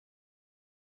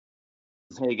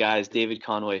Hey guys, David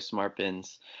Conway,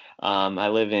 Smartbins. I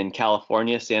live in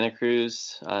California, Santa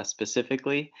Cruz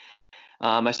specifically.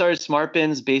 I started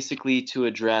Smartbins basically to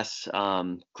address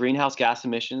greenhouse gas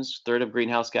emissions. Third of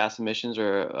greenhouse gas emissions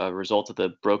are a result of the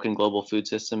broken global food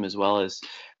system, as well as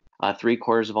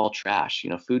three-quarters of all trash.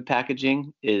 Food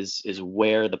packaging is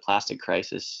where the plastic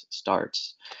crisis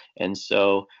starts, and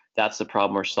so that's the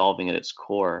problem we're solving at its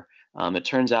core. It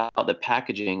turns out that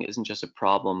packaging isn't just a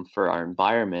problem for our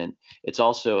environment; it's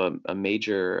also a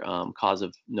major cause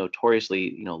of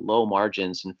notoriously, low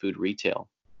margins in food retail.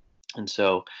 And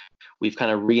so we've kind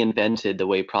of reinvented the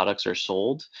way products are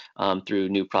sold through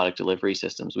new product delivery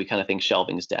systems. We kind of think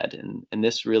shelving's dead, and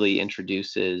this really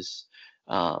introduces,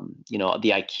 the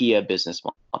IKEA business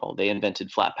model. They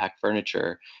invented flat pack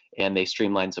furniture, and they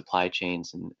streamlined supply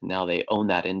chains, and now they own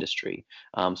that industry.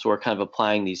 So we're kind of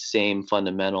applying these same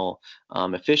fundamental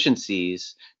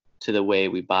efficiencies to the way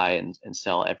we buy and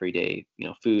sell everyday,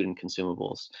 food and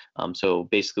consumables. So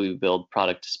basically, we build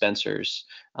product dispensers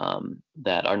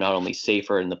that are not only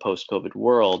safer in the post-COVID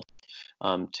world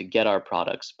to get our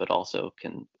products, but also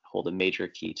can hold a major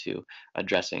key to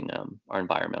addressing our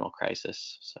environmental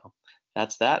crisis. So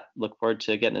that's that. Look forward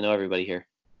to getting to know everybody here.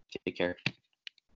 Take care.